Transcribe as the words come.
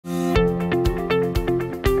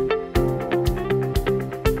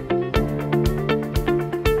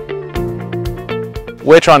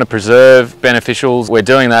We're trying to preserve beneficials. We're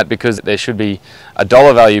doing that because there should be a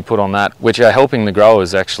dollar value put on that, which are helping the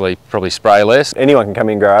growers actually probably spray less. Anyone can come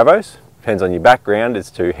in and grow avos. Depends on your background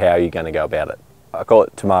as to how you're going to go about it. I call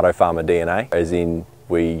it tomato farmer DNA, as in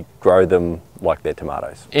we grow them like they're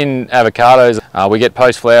tomatoes. In avocados, we get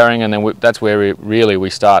post-flowering, and then that's where we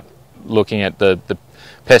start looking at the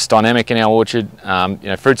pest dynamic in our orchard.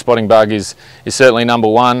 Fruit spotting bug is certainly number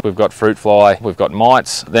one. We've got fruit fly, we've got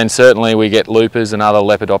mites. Then certainly we get loopers and other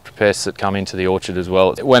lepidoptera pests that come into the orchard as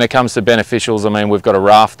well. When it comes to beneficials, I mean, we've got a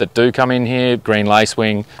raft that do come in here: green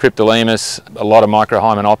lacewing, cryptolemus, a lot of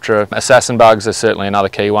microhymenoptera. Assassin bugs are certainly another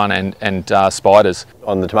key one, and spiders.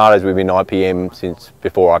 On the tomatoes, we've been IPM since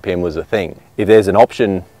before IPM was a thing. If there's an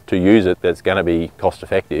option to use it that's going to be cost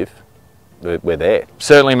effective, we're there.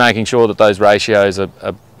 Certainly making sure that those ratios are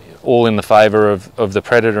all in the favour of the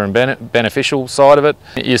predator and beneficial side of it.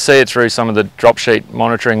 You see it through some of the drop sheet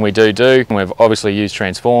monitoring we do. We've obviously used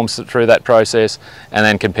transforms through that process and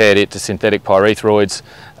then compared it to synthetic pyrethroids,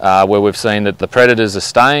 where we've seen that the predators are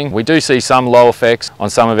staying. We do see some low effects on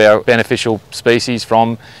some of our beneficial species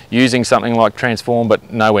from using something like transform,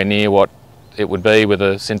 but nowhere near what it would be with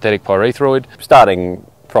a synthetic pyrethroid. Starting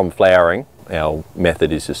from flowering, our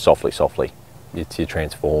method is just softly. It's your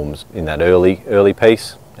transforms in that early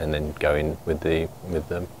piece, and then go in with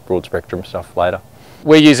the broad spectrum stuff later.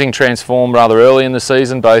 We're using transform rather early in the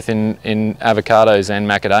season, both in avocados and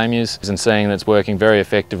macadamias, and seeing that it's working very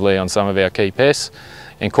effectively on some of our key pests.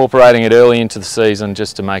 Incorporating it early into the season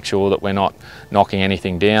just to make sure that we're not knocking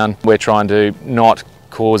anything down. We're trying to not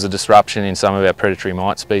cause a disruption in some of our predatory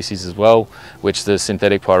mite species as well, which the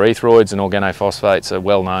synthetic pyrethroids and organophosphates are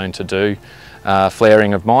well known to do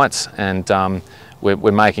flaring of mites, and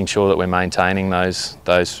we're making sure that we're maintaining those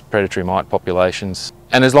predatory mite populations.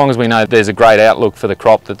 And as long as we know there's a great outlook for the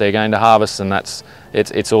crop that they're going to harvest, and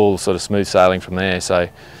it's all sort of smooth sailing from there. So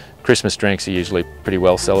Christmas drinks are usually pretty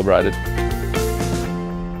well celebrated.